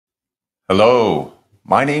Hello,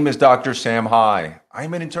 my name is Dr. Sam Hai.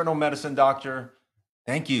 I'm an internal medicine doctor.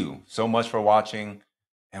 Thank you so much for watching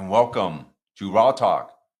and welcome to Raw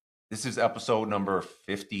Talk. This is episode number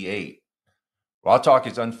 58. Raw Talk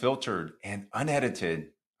is unfiltered and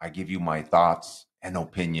unedited. I give you my thoughts and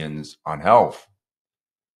opinions on health.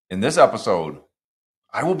 In this episode,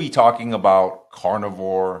 I will be talking about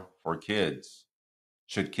carnivore for kids.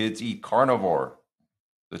 Should kids eat carnivore?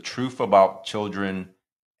 The truth about children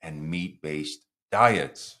and meat-based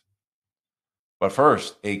diets. But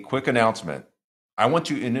first, a quick announcement. I want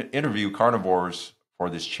to interview carnivores for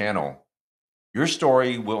this channel. Your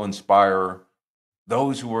story will inspire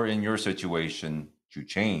those who are in your situation to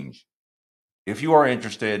change. If you are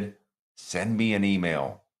interested, send me an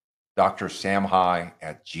email,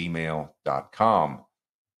 drsamhai@gmail.com.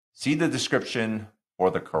 See the description for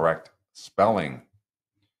the correct spelling.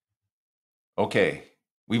 Okay,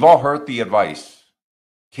 we've all heard the advice.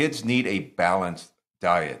 Kids need a balanced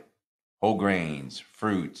diet. Whole grains,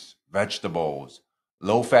 fruits, vegetables,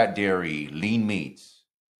 low-fat dairy, lean meats.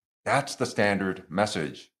 That's the standard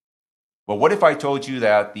message. But what if I told you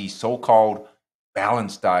that the so-called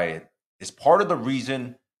balanced diet is part of the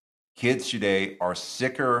reason kids today are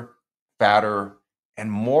sicker, fatter, and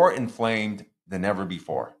more inflamed than ever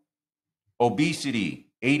before?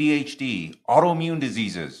 Obesity, ADHD, autoimmune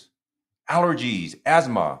diseases, allergies,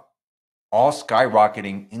 asthma, all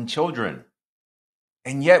skyrocketing in children.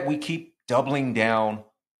 And yet we keep doubling down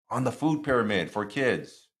on the food pyramid for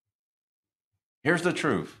kids. Here's the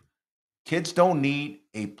truth. Kids don't need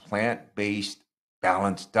a plant-based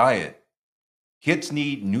balanced diet. Kids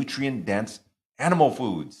need nutrient-dense animal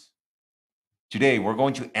foods. Today, we're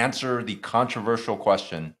going to answer the controversial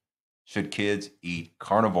question, should kids eat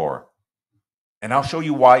carnivore? And I'll show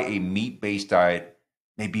you why a meat-based diet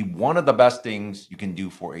may be one of the best things you can do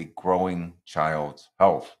for a growing child's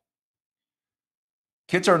health.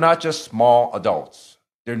 Kids are not just small adults.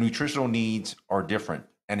 Their nutritional needs are different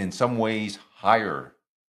and in some ways higher.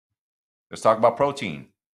 Let's talk about protein.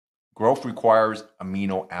 Growth requires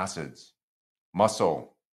amino acids,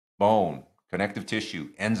 muscle, bone, connective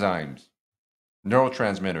tissue, enzymes,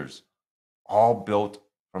 neurotransmitters, all built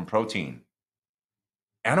from protein.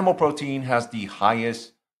 Animal protein has the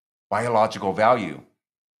highest biological value.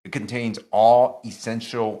 It contains all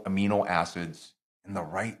essential amino acids in the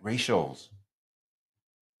right ratios.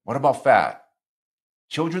 What about fat?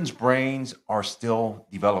 Children's brains are still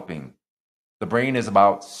developing. The brain is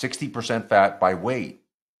about 60% fat by weight,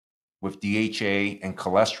 with DHA and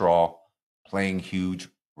cholesterol playing huge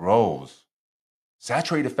roles.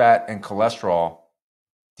 Saturated fat and cholesterol,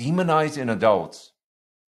 demonized in adults,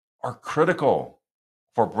 are critical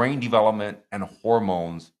for brain development and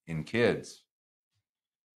hormones in kids.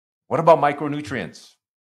 What about micronutrients?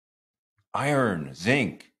 Iron,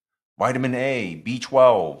 zinc, vitamin A,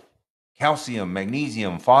 B12, calcium,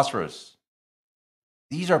 magnesium, phosphorus.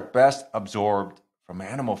 These are best absorbed from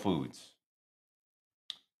animal foods.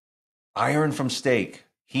 Iron from steak,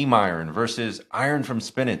 heme iron, versus iron from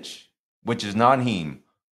spinach, which is non-heme,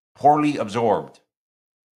 poorly absorbed.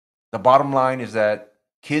 The bottom line is that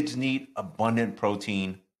kids need abundant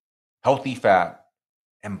protein, healthy fat,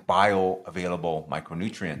 and bioavailable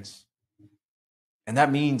micronutrients. And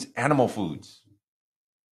that means animal foods.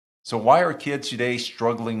 So why are kids today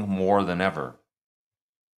struggling more than ever?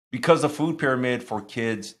 Because the food pyramid for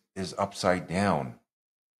kids is upside down.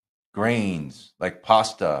 Grains like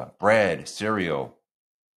pasta, bread, cereal,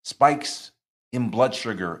 spikes in blood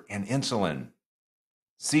sugar and insulin,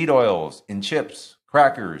 seed oils in chips,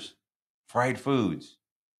 crackers, fried foods.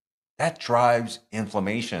 That drives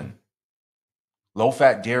inflammation.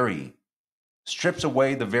 Low-fat dairy strips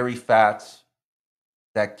away the very fats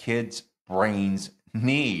that kids' brains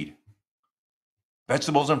need.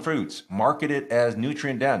 Vegetables and fruits marketed as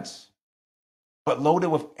nutrient dense, but loaded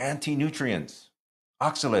with anti-nutrients,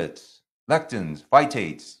 oxalates, lectins,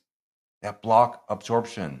 phytates that block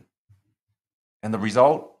absorption. And the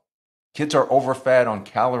result? Kids are overfed on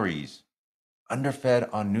calories, underfed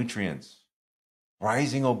on nutrients,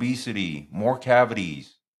 rising obesity, more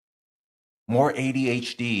cavities, more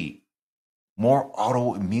ADHD, more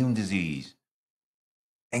autoimmune disease,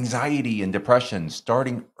 anxiety and depression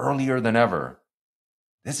starting earlier than ever.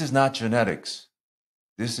 This is not genetics.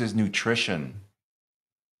 This is nutrition.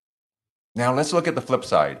 Now let's look at the flip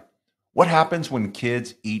side. What happens when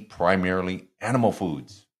kids eat primarily animal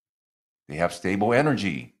foods? They have stable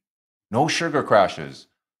energy, no sugar crashes,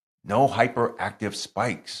 no hyperactive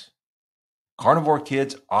spikes. Carnivore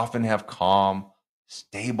kids often have calm,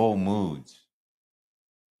 stable moods.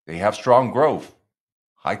 They have strong growth.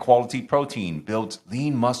 High quality protein builds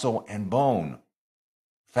lean muscle and bone.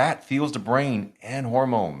 Fat fuels the brain and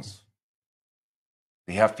hormones.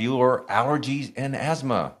 They have fewer allergies and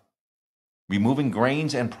asthma. Removing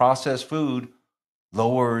grains and processed food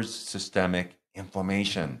lowers systemic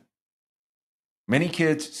inflammation. Many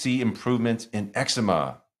kids see improvements in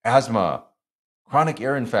eczema, asthma, chronic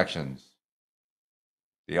ear infections.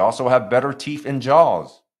 They also have better teeth and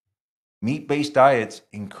jaws. Meat based diets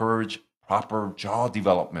encourage proper jaw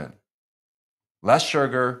development. Less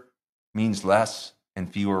sugar means less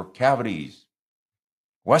and fewer cavities.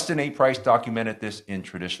 Weston A. Price documented this in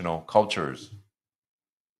traditional cultures.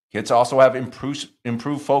 Kids also have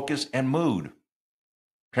improved focus and mood.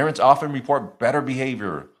 Parents often report better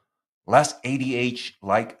behavior, less ADH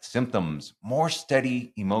like symptoms, more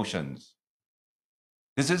steady emotions.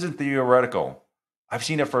 This isn't theoretical. I've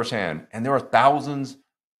seen it firsthand, and there are thousands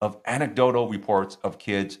of anecdotal reports of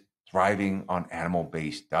kids thriving on animal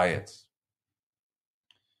based diets.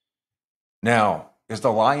 Now, is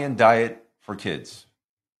the lion diet for kids?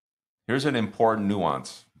 Here's an important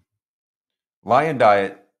nuance. Lion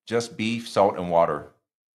diet, just beef, salt, and water,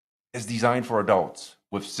 is designed for adults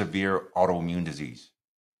with severe autoimmune disease.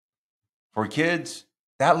 For kids,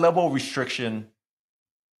 that level of restriction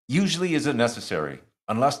usually isn't necessary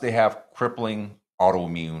unless they have crippling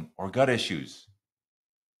autoimmune or gut issues.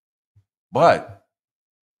 But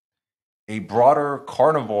a broader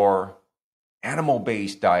carnivore, animal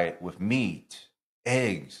based diet with meat,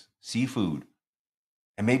 eggs, seafood,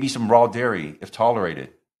 and maybe some raw dairy, if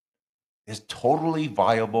tolerated, is totally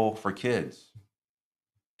viable for kids.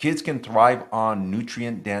 Kids can thrive on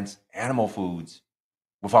nutrient dense animal foods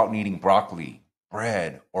without needing broccoli,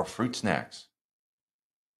 bread, or fruit snacks.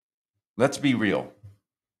 Let's be real.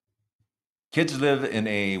 Kids live in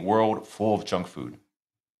a world full of junk food,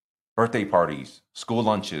 birthday parties, school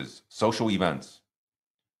lunches, social events.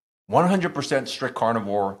 100% strict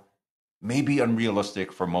carnivore may be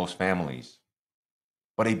unrealistic for most families,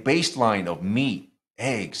 but a baseline of meat,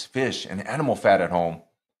 eggs, fish, and animal fat at home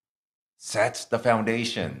sets the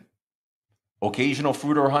foundation. Occasional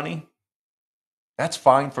fruit or honey? That's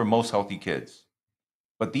fine for most healthy kids,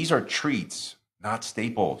 but these are treats, not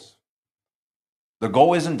staples. The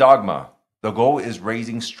goal isn't dogma. The goal is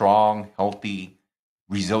raising strong, healthy,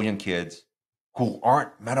 resilient kids who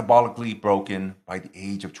aren't metabolically broken by the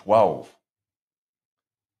age of 12.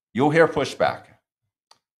 You'll hear pushback.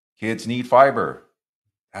 Kids need fiber.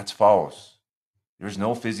 That's false. There's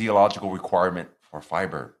no physiological requirement for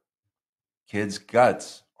fiber. Kids'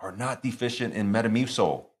 guts are not deficient in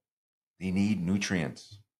metamucil. They need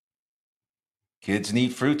nutrients. Kids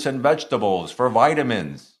need fruits and vegetables for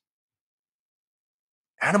vitamins.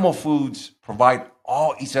 Animal foods provide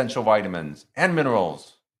all essential vitamins and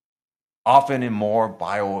minerals, often in more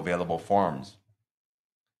bioavailable forms.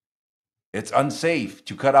 It's unsafe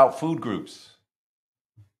to cut out food groups.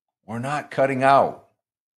 We're not cutting out,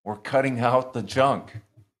 we're cutting out the junk.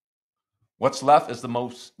 What's left is the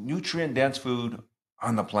most nutrient dense food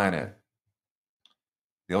on the planet.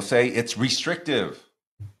 They'll say it's restrictive.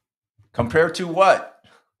 Compared to what?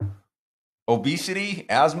 Obesity,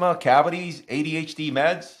 asthma, cavities, ADHD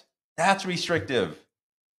meds? That's restrictive.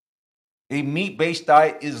 A meat based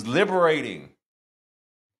diet is liberating.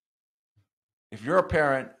 If you're a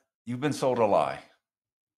parent, you've been sold a lie.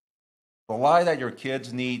 The lie that your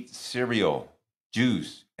kids need cereal,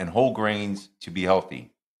 juice, and whole grains to be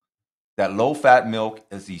healthy. That low fat milk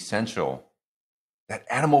is essential. That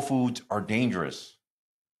animal foods are dangerous.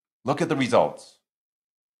 Look at the results: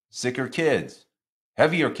 sicker kids,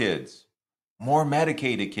 heavier kids, more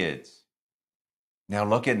medicated kids. Now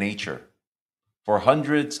look at nature. For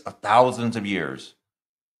hundreds of thousands of years,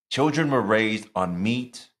 children were raised on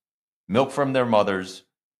meat, milk from their mothers,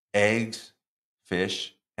 eggs,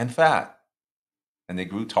 fish, and fat. And they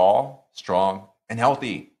grew tall, strong, and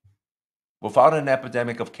healthy without an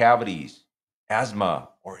epidemic of cavities, asthma,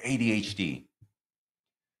 or ADHD.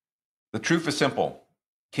 The truth is simple.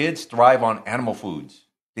 Kids thrive on animal foods.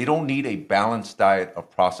 They don't need a balanced diet of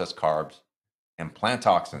processed carbs and plant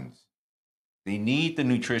toxins. They need the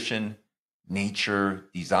nutrition nature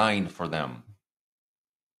designed for them.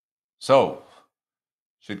 So,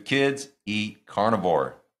 should kids eat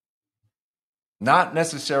carnivore? Not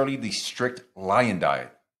necessarily the strict lion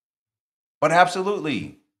diet, but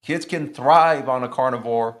absolutely, kids can thrive on a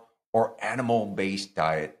carnivore or animal based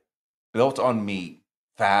diet built on meat,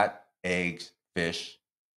 fat, eggs, fish,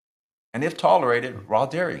 and if tolerated, raw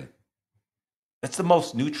dairy. It's the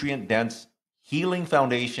most nutrient dense, healing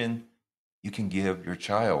foundation you can give your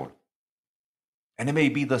child. And it may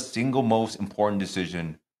be the single most important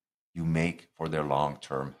decision you make for their long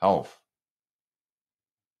term health.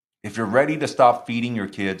 If you're ready to stop feeding your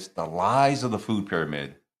kids the lies of the food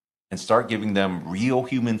pyramid, and start giving them real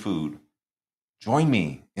human food, join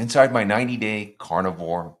me inside my 90-day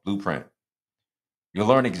carnivore blueprint. You'll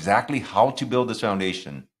learn exactly how to build this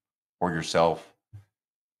foundation for yourself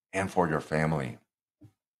and for your family.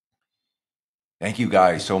 Thank you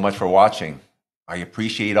guys so much for watching. I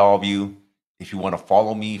appreciate all of you. If you want to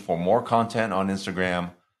follow me for more content on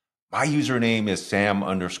Instagram, my username is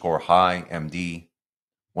Sam_HiMD.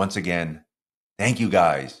 Once again, thank you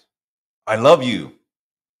guys. I love you.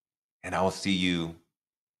 And I will see you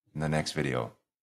in the next video.